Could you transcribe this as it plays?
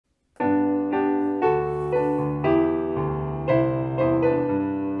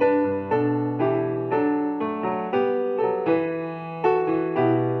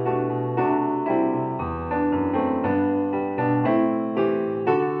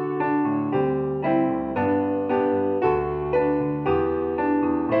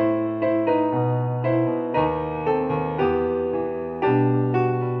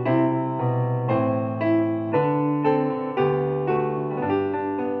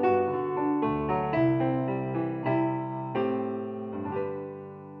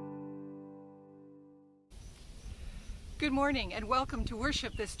Good morning and welcome to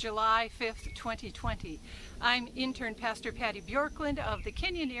worship this July 5th, 2020. I'm intern Pastor Patty Bjorklund of the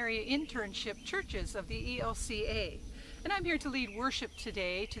Kenyon area internship churches of the ELCA. And I'm here to lead worship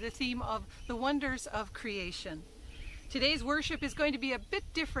today to the theme of the wonders of creation. Today's worship is going to be a bit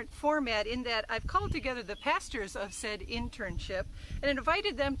different format in that I've called together the pastors of said internship and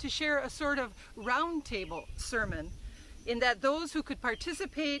invited them to share a sort of roundtable sermon, in that those who could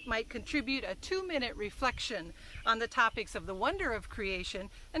participate might contribute a 2-minute reflection on the topics of the wonder of creation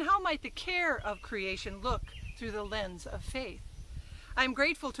and how might the care of creation look through the lens of faith. I'm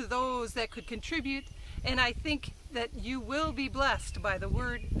grateful to those that could contribute, and I think that you will be blessed by the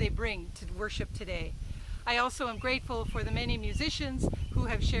word they bring to worship today. I also am grateful for the many musicians who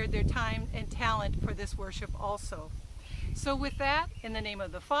have shared their time and talent for this worship also. So with that, in the name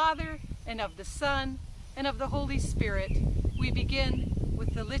of the Father, and of the Son, and of the Holy Spirit, we begin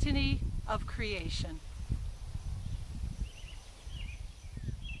with the litany of creation.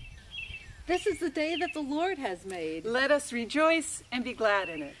 This is the day that the Lord has made. Let us rejoice and be glad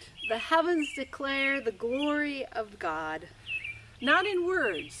in it. The heavens declare the glory of God. Not in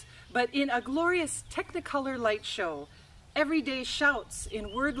words, but in a glorious Technicolor light show, every day shouts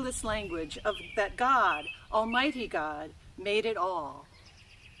in wordless language of that God, Almighty God, made it all.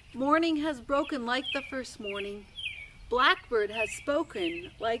 Morning has broken like the first morning. Blackbird has spoken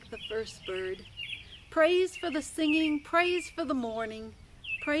like the first bird. Praise for the singing, praise for the morning,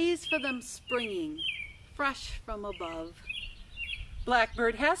 praise for them springing, fresh from above.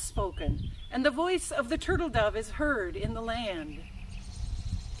 Blackbird has spoken, and the voice of the turtle dove is heard in the land.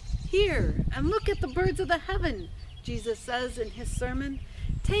 Hear and look at the birds of the heaven, Jesus says in his sermon.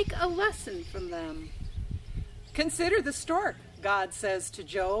 Take a lesson from them. Consider the stork, God says to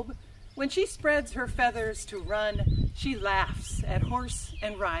Job. When she spreads her feathers to run, she laughs at horse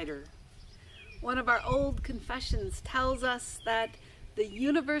and rider. One of our old confessions tells us that the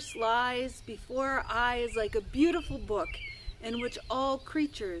universe lies before our eyes like a beautiful book in which all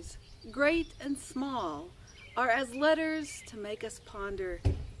creatures, great and small, are as letters to make us ponder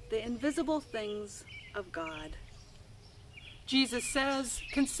the invisible things of God. Jesus says,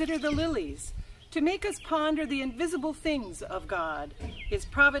 consider the lilies, to make us ponder the invisible things of God, his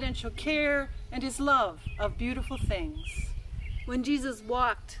providential care and his love of beautiful things. When Jesus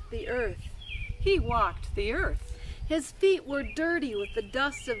walked the earth, he walked the earth. His feet were dirty with the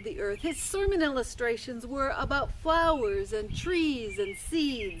dust of the earth. His sermon illustrations were about flowers and trees and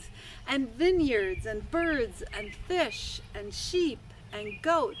seeds and vineyards and birds and fish and sheep and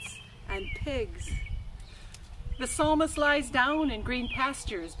goats and pigs. The psalmist lies down in green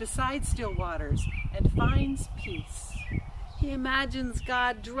pastures beside still waters and finds peace. He imagines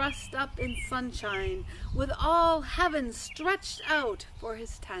God dressed up in sunshine with all heaven stretched out for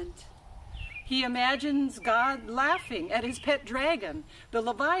his tent. He imagines God laughing at his pet dragon, the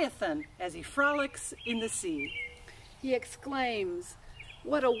Leviathan, as he frolics in the sea. He exclaims,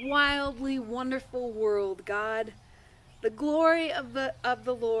 "What a wildly wonderful world, God! The glory of the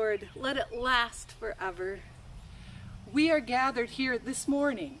Lord, let it last forever." We are gathered here this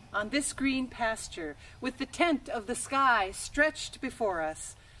morning on this green pasture with the tent of the sky stretched before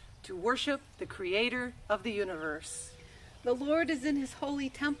us to worship the Creator of the universe. The Lord is in his holy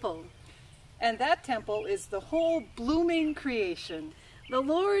temple. And that temple is the whole blooming creation. The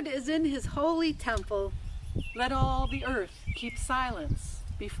Lord is in his holy temple. Let all the earth keep silence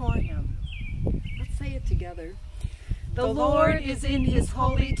before him. Let's say it together. The Lord is in his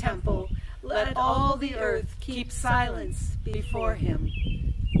holy temple. Let all the earth keep silence before him.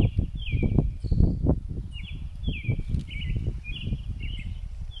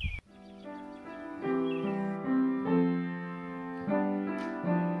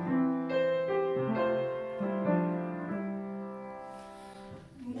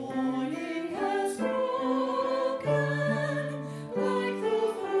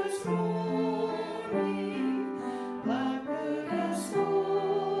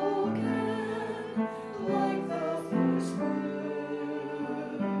 Like the first moon.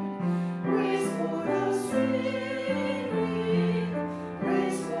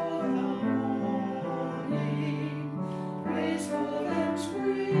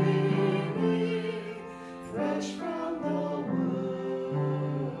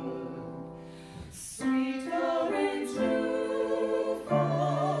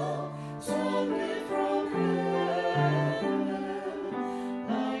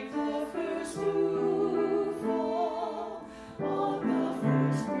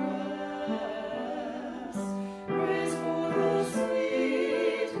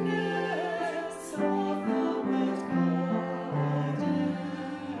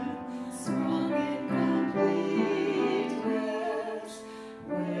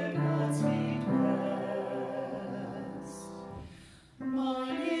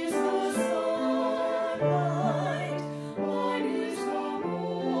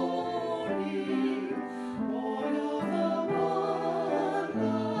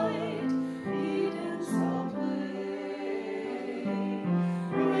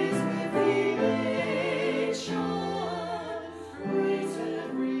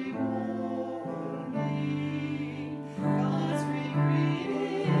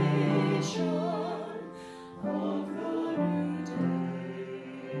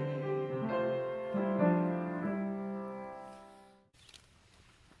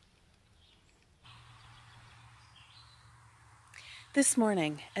 This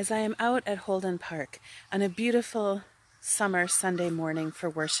morning, as I am out at Holden Park on a beautiful summer Sunday morning for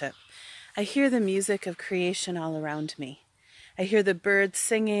worship, I hear the music of creation all around me. I hear the birds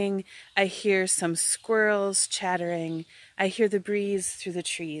singing, I hear some squirrels chattering, I hear the breeze through the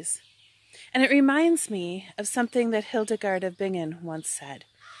trees. And it reminds me of something that Hildegard of Bingen once said.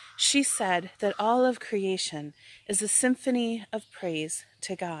 She said that all of creation is a symphony of praise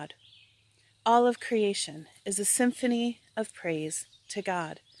to God. All of creation is a symphony of praise to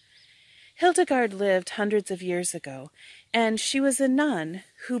God. Hildegard lived hundreds of years ago, and she was a nun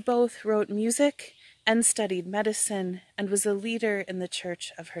who both wrote music and studied medicine and was a leader in the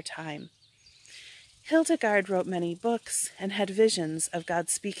church of her time. Hildegard wrote many books and had visions of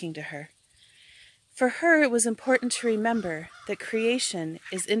God speaking to her. For her, it was important to remember that creation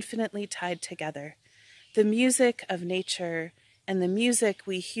is infinitely tied together. The music of nature and the music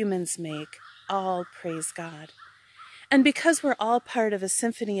we humans make all praise God. And because we're all part of a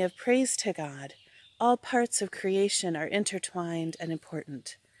symphony of praise to God, all parts of creation are intertwined and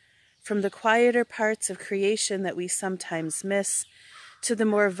important. From the quieter parts of creation that we sometimes miss, to the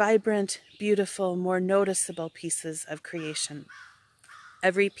more vibrant, beautiful, more noticeable pieces of creation.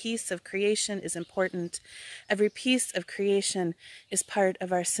 Every piece of creation is important. Every piece of creation is part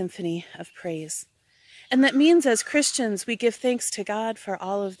of our symphony of praise. And that means as Christians, we give thanks to God for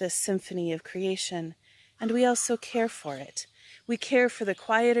all of this symphony of creation, and we also care for it. We care for the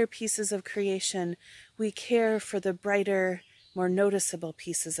quieter pieces of creation. We care for the brighter, more noticeable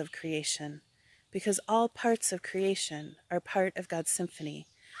pieces of creation, because all parts of creation are part of God's symphony.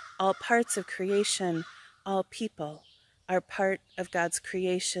 All parts of creation, all people, are part of God's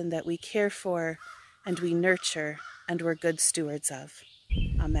creation that we care for and we nurture and we're good stewards of.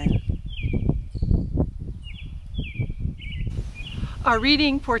 Amen. Our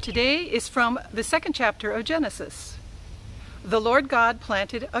reading for today is from the second chapter of Genesis. The Lord God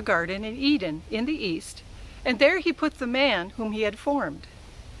planted a garden in Eden in the east, and there he put the man whom he had formed.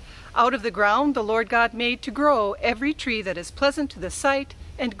 Out of the ground the Lord God made to grow every tree that is pleasant to the sight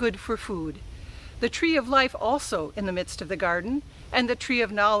and good for food, the tree of life also in the midst of the garden, and the tree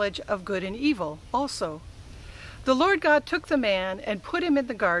of knowledge of good and evil also. The Lord God took the man and put him in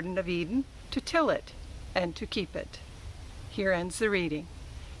the garden of Eden to till it and to keep it. Here ends the reading.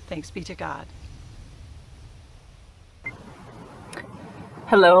 Thanks be to God.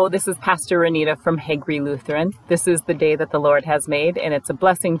 Hello, this is Pastor Renita from Hagri Lutheran. This is the day that the Lord has made, and it's a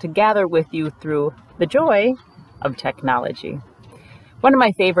blessing to gather with you through the joy of technology. One of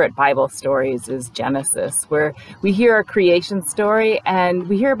my favorite Bible stories is Genesis, where we hear a creation story and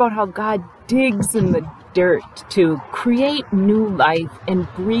we hear about how God digs in the dirt to create new life and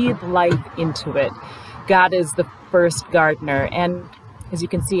breathe life into it. God is the first gardener, and as you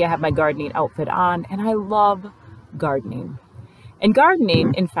can see, I have my gardening outfit on, and I love gardening. And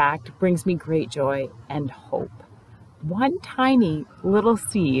gardening, in fact, brings me great joy and hope. One tiny little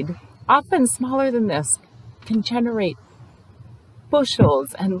seed, often smaller than this, can generate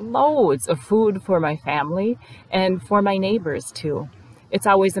bushels and loads of food for my family and for my neighbors too. It's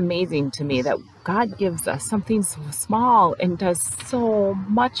always amazing to me that God gives us something so small and does so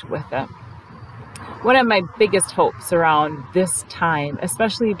much with it. One of my biggest hopes around this time,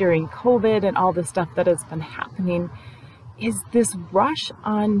 especially during COVID and all the stuff that has been happening, is this rush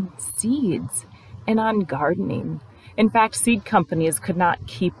on seeds and on gardening. In fact, seed companies could not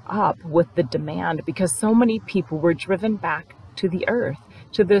keep up with the demand because so many people were driven back to the earth,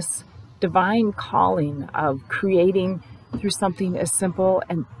 to this divine calling of creating through something as simple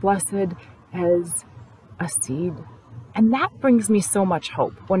and blessed as a seed. And that brings me so much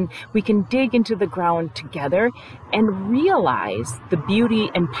hope when we can dig into the ground together and realize the beauty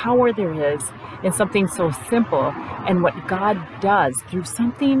and power there is in something so simple and what God does through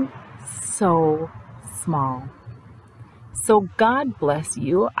something so small. So God bless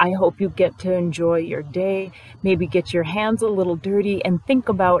you. I hope you get to enjoy your day, maybe get your hands a little dirty and think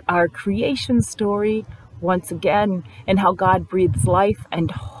about our creation story once again and how God breathes life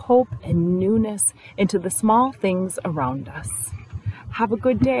and hope and newness into the small things around us. Have a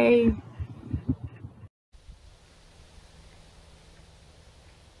good day.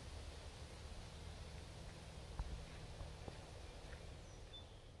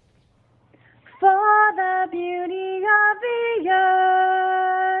 For the beauty of the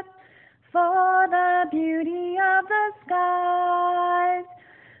earth, for the beauty of the skies,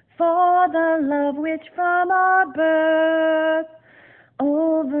 for the love which from our birth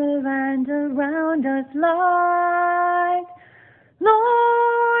over and around us lies.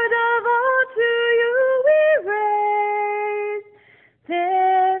 Lord of all, to you we raise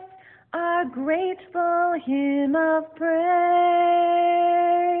this our grateful hymn of praise.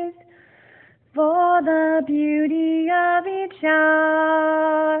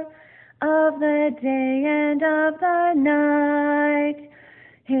 the day and of the night,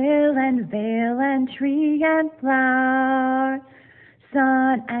 hill and vale and tree and flower,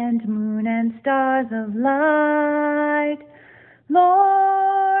 sun and moon and stars of light.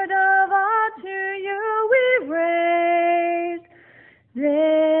 Lord of all, to you we raise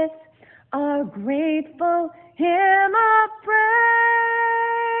this our grateful hymn of praise.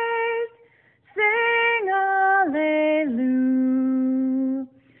 Sing Alleluia,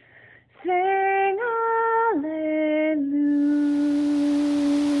 sing Alleluia.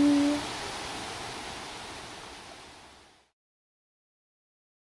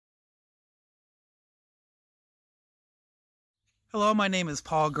 Hello, my name is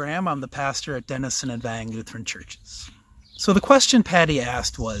Paul Graham. I'm the pastor at Denison and Vang Lutheran Churches. So the question Patty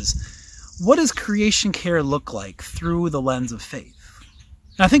asked was, what does creation care look like through the lens of faith?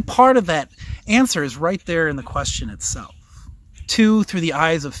 And I think part of that answer is right there in the question itself. To, through the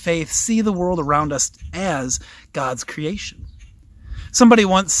eyes of faith, see the world around us as God's creation. Somebody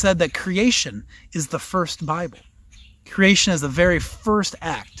once said that creation is the first Bible. Creation is the very first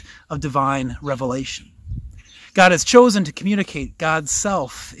act of divine revelation. God has chosen to communicate God's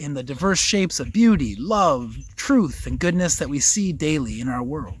self in the diverse shapes of beauty, love, truth, and goodness that we see daily in our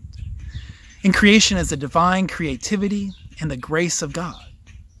world. In creation is the divine creativity and the grace of God.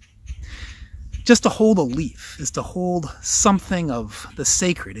 Just to hold a leaf is to hold something of the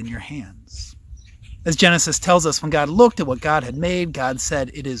sacred in your hands. As Genesis tells us, when God looked at what God had made, God said,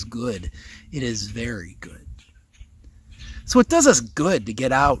 "It is good. It is very good." So it does us good to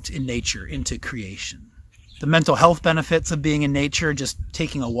get out in nature, into creation. The mental health benefits of being in nature, just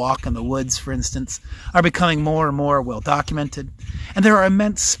taking a walk in the woods, for instance, are becoming more and more well documented, and there are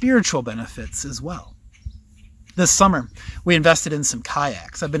immense spiritual benefits as well. This summer, we invested in some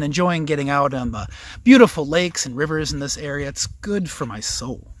kayaks. I've been enjoying getting out on the beautiful lakes and rivers in this area. It's good for my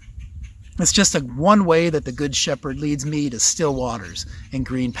soul. It's just one way that the Good Shepherd leads me to still waters and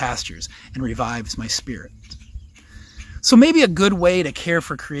green pastures and revives my spirit. So maybe a good way to care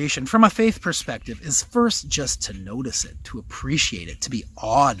for creation from a faith perspective is first just to notice it, to appreciate it, to be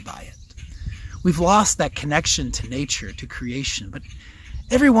awed by it. We've lost that connection to nature, to creation, but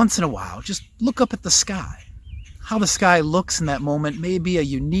every once in a while, just look up at the sky. How the sky looks in that moment may be a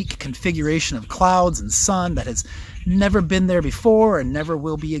unique configuration of clouds and sun that has never been there before and never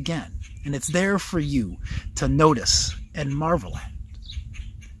will be again. And it's there for you to notice and marvel at.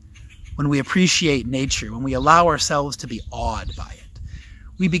 When we appreciate nature, when we allow ourselves to be awed by it,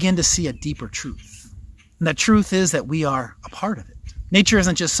 we begin to see a deeper truth. And that truth is that we are a part of it. Nature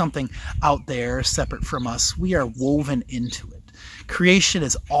isn't just something out there separate from us. We are woven into it. Creation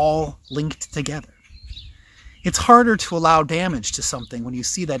is all linked together. It's harder to allow damage to something when you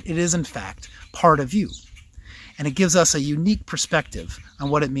see that it is in fact part of you. And it gives us a unique perspective on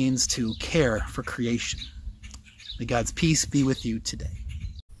what it means to care for creation. May God's peace be with you today.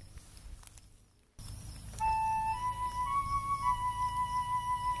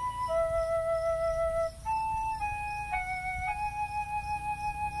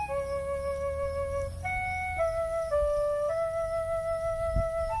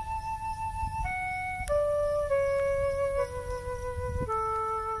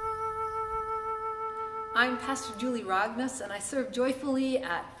 I'm Pastor Julie Rogness, and I serve joyfully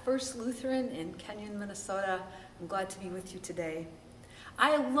at First Lutheran in Kenyon, Minnesota. I'm glad to be with you today.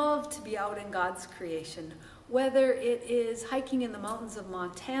 I love to be out in God's creation, whether it is hiking in the mountains of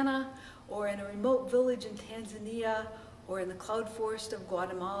Montana, or in a remote village in Tanzania, or in the cloud forest of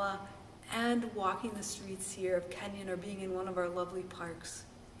Guatemala, and walking the streets here of Kenyon, or being in one of our lovely parks.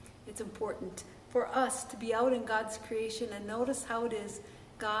 It's important for us to be out in God's creation and notice how it is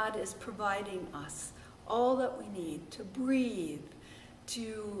God is providing us all that we need to breathe,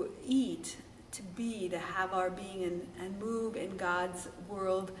 to eat, to be, to have our being and move in God's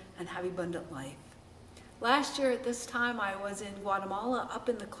world and have abundant life. Last year at this time I was in Guatemala up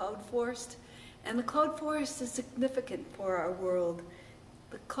in the cloud forest, and the cloud forest is significant for our world.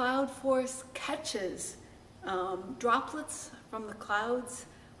 The cloud forest catches droplets from the clouds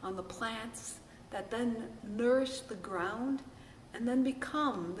on the plants that then nourish the ground and then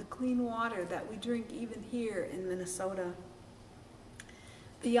become the clean water that we drink even here in Minnesota.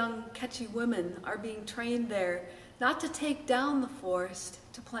 The young Quechua women are being trained there not to take down the forest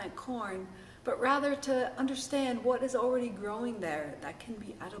to plant corn, but rather to understand what is already growing there that can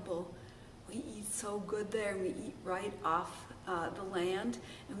be edible. We eat so good there, we eat right off the land,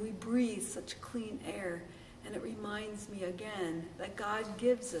 and we breathe such clean air. And it reminds me again that God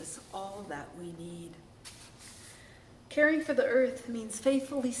gives us all that we need. Caring for the earth means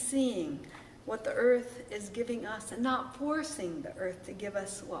faithfully seeing what the earth is giving us and not forcing the earth to give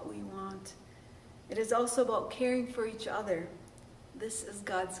us what we want. It is also about caring for each other. This is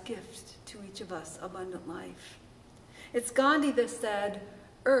God's gift to each of us, abundant life. It's Gandhi that said,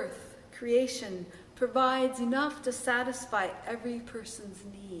 "Earth, creation, provides enough to satisfy every person's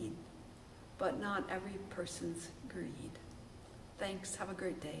need, but not every person's greed." Thanks. Have a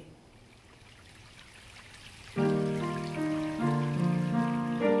great day.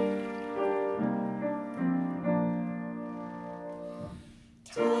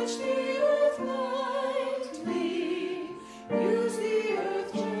 Touch the earth lightly, use the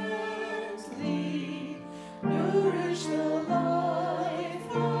earth gently, nourish the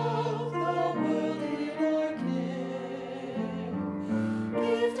life of the world in our care.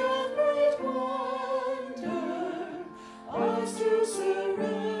 Gift of great wonder, ours to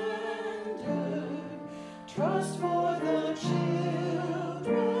surrender, trust for the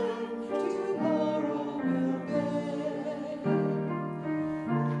children tomorrow will bear.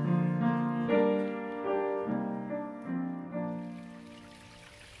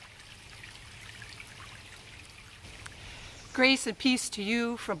 Grace and peace to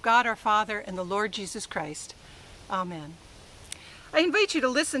you from God our Father and the Lord Jesus Christ. Amen. I invite you to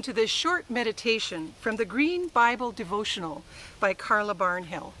listen to this short meditation from the Green Bible Devotional by Carla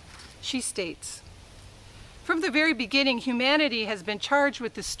Barnhill. She states, "From the very beginning, humanity has been charged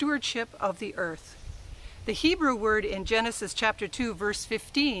with the stewardship of the earth. The Hebrew word in Genesis chapter 2, verse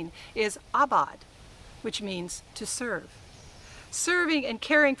 15 is abad, which means to serve. Serving and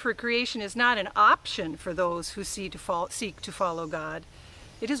caring for creation is not an option for those who seek to follow God.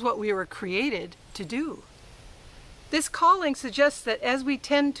 It is what we were created to do. This calling suggests that as we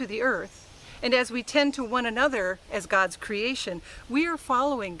tend to the earth, and as we tend to one another as God's creation, we are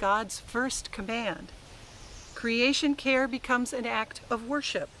following God's first command. Creation care becomes an act of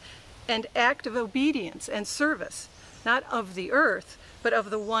worship, an act of obedience and service, not of the earth, but of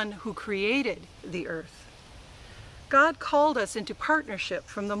the one who created the earth. God called us into partnership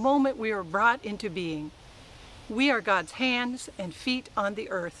from the moment we were brought into being. We are God's hands and feet on the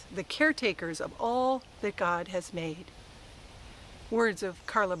earth, the caretakers of all that God has made." Words of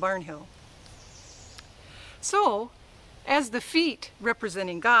Carla Barnhill. So, as the feet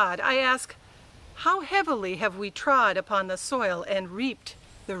representing God, I ask, how heavily have we trod upon the soil and reaped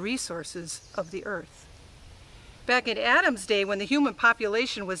the resources of the earth? Back in Adam's day, when the human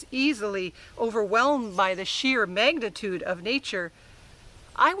population was easily overwhelmed by the sheer magnitude of nature,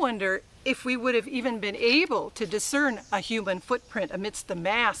 I wonder if we would have even been able to discern a human footprint amidst the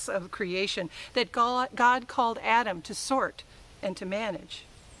mass of creation that God called Adam to sort and to manage.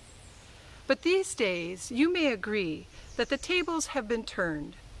 But these days, you may agree that the tables have been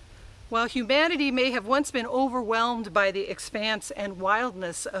turned. While humanity may have once been overwhelmed by the expanse and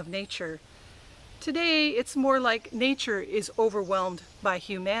wildness of nature, today, it's more like nature is overwhelmed by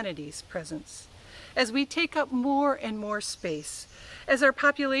humanity's presence. As we take up more and more space, as our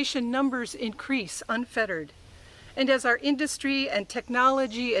population numbers increase unfettered, and as our industry and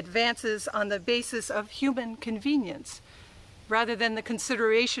technology advances on the basis of human convenience, rather than the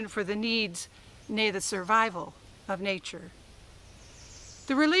consideration for the needs, nay, the survival of nature.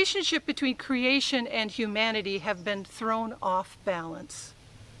 The relationship between creation and humanity have been thrown off balance.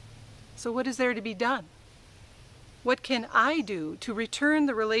 So what is there to be done? What can I do to return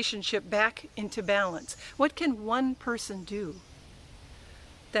the relationship back into balance? What can one person do?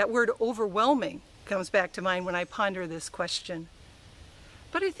 That word overwhelming comes back to mind when I ponder this question.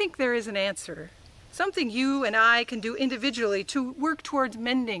 But I think there is an answer, something you and I can do individually to work towards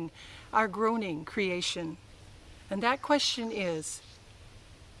mending our groaning creation. And that question is,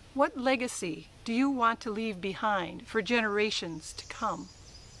 what legacy do you want to leave behind for generations to come?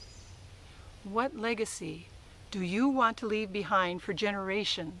 What legacy do you want to leave behind for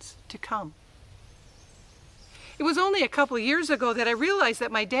generations to come? It was only a couple years ago that I realized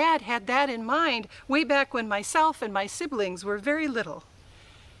that my dad had that in mind way back when myself and my siblings were very little.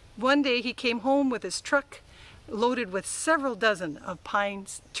 One day he came home with his truck loaded with several dozen of pine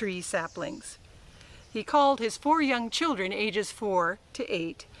tree saplings. He called his 4 young children, ages 4 to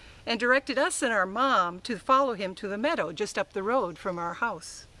 8, and directed us and our mom to follow him to the meadow just up the road from our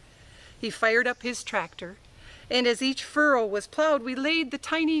house. He fired up his tractor, and as each furrow was plowed, we laid the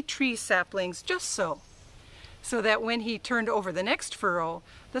tiny tree saplings just so that when he turned over the next furrow,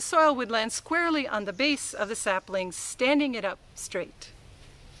 the soil would land squarely on the base of the saplings, standing it up straight.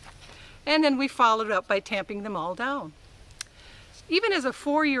 And then we followed up by tamping them all down. Even as a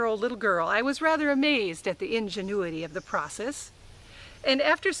 4-year-old little girl, I was rather amazed at the ingenuity of the process. And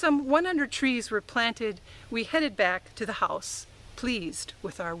after some 100 trees were planted, we headed back to the house, pleased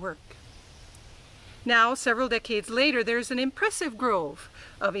with our work. Now, several decades later, there's an impressive grove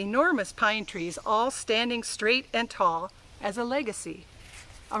of enormous pine trees, all standing straight and tall as a legacy,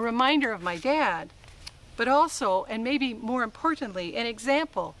 a reminder of my dad, but also, and maybe more importantly, an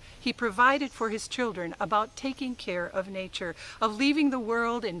example he provided for his children about taking care of nature, of leaving the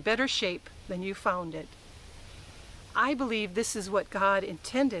world in better shape than you found it. I believe this is what God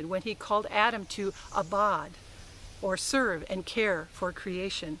intended when he called Adam to abad, or serve and care for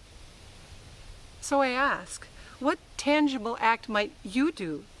creation. So I ask, what tangible act might you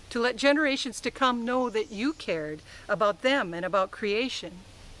do to let generations to come know that you cared about them and about creation?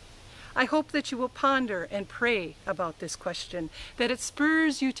 I hope that you will ponder and pray about this question, that it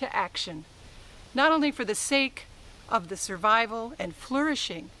spurs you to action, not only for the sake of the survival and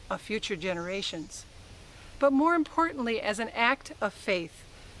flourishing of future generations, but more importantly as an act of faith,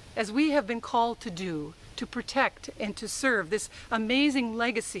 as we have been called to do, to protect and to serve this amazing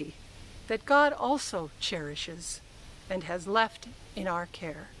legacy that God also cherishes and has left in our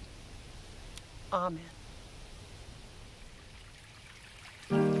care. Amen.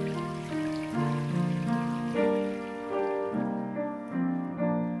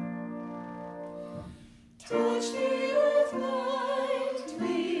 Touch the earth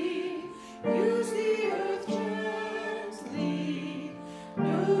lightly, use the earth gently,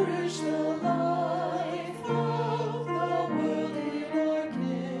 nourish the life of the world in our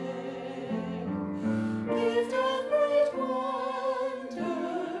care. Gift of great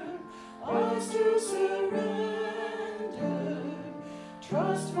wonder, ours to surrender,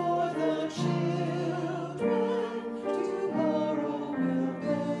 trust for the children tomorrow will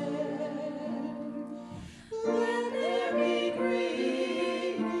bear. Let there be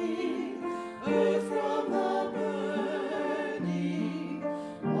greening, earth from the burning,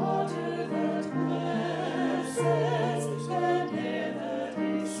 water that blesses, and air that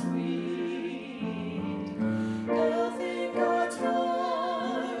is sweet. Health in God's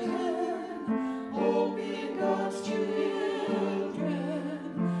garden, hope in God's children,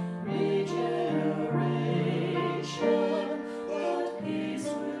 regeneration, that peace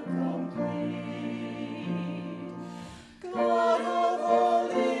will complete. God of all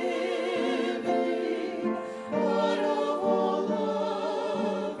living, God of all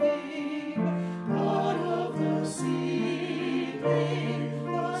loving, God of the seedling,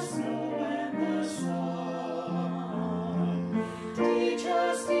 the snow and the sun, teach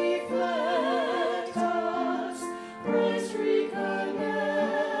us, deflect us, Christ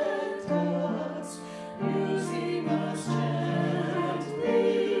reconnect us, using us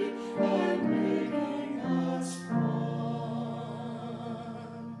gently and making us one.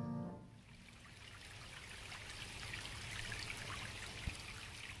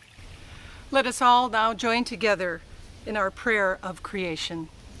 Let us all now join together in our prayer of creation.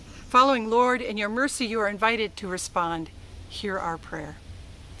 Following, Lord, in your mercy you are invited to respond. Hear our prayer.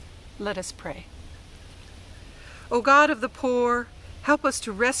 Let us pray. O God of the poor, help us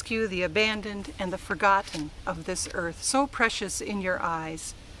to rescue the abandoned and the forgotten of this earth, so precious in your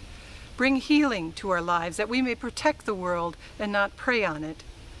eyes. Bring healing to our lives, that we may protect the world and not prey on it,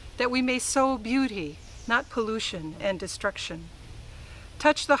 that we may sow beauty, not pollution and destruction.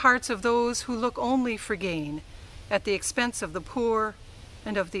 Touch the hearts of those who look only for gain, at the expense of the poor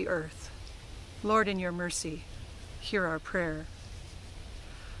and of the earth. Lord, in your mercy, hear our prayer.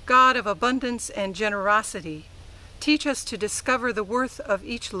 God of abundance and generosity, teach us to discover the worth of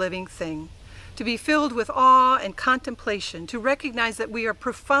each living thing, to be filled with awe and contemplation, to recognize that we are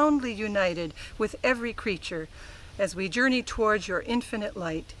profoundly united with every creature as we journey towards your infinite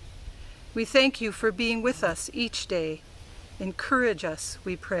light. We thank you for being with us each day. Encourage us,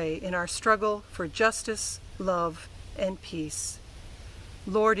 we pray, in our struggle for justice, love, and peace.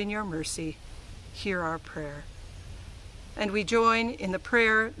 Lord, in your mercy, hear our prayer. And we join in the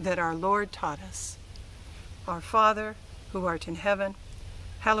prayer that our Lord taught us. Our Father, who art in heaven,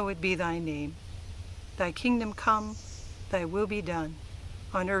 hallowed be thy name. Thy kingdom come, thy will be done,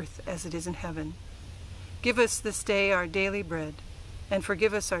 on earth as it is in heaven. Give us this day our daily bread, and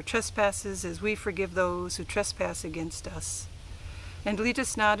forgive us our trespasses as we forgive those who trespass against us. And lead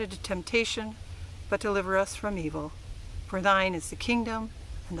us not into temptation, but deliver us from evil. For thine is the kingdom,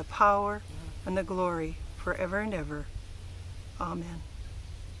 and the power, and the glory, forever and ever. Amen.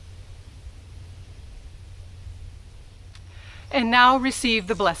 And now receive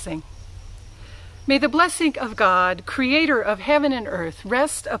the blessing. May the blessing of God, creator of heaven and earth,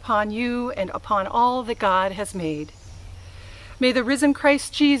 rest upon you and upon all that God has made. May the risen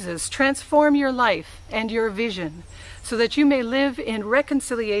Christ Jesus transform your life and your vision so that you may live in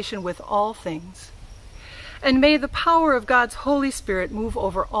reconciliation with all things. And may the power of God's Holy Spirit move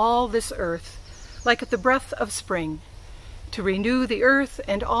over all this earth, like the breath of spring, to renew the earth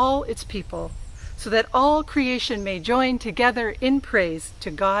and all its people, so that all creation may join together in praise to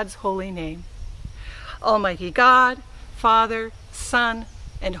God's holy name. Almighty God, Father, Son,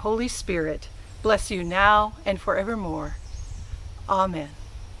 and Holy Spirit, bless you now and forevermore. Amen.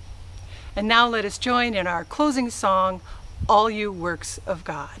 And now let us join in our closing song, All You Works of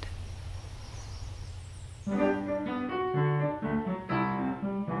God.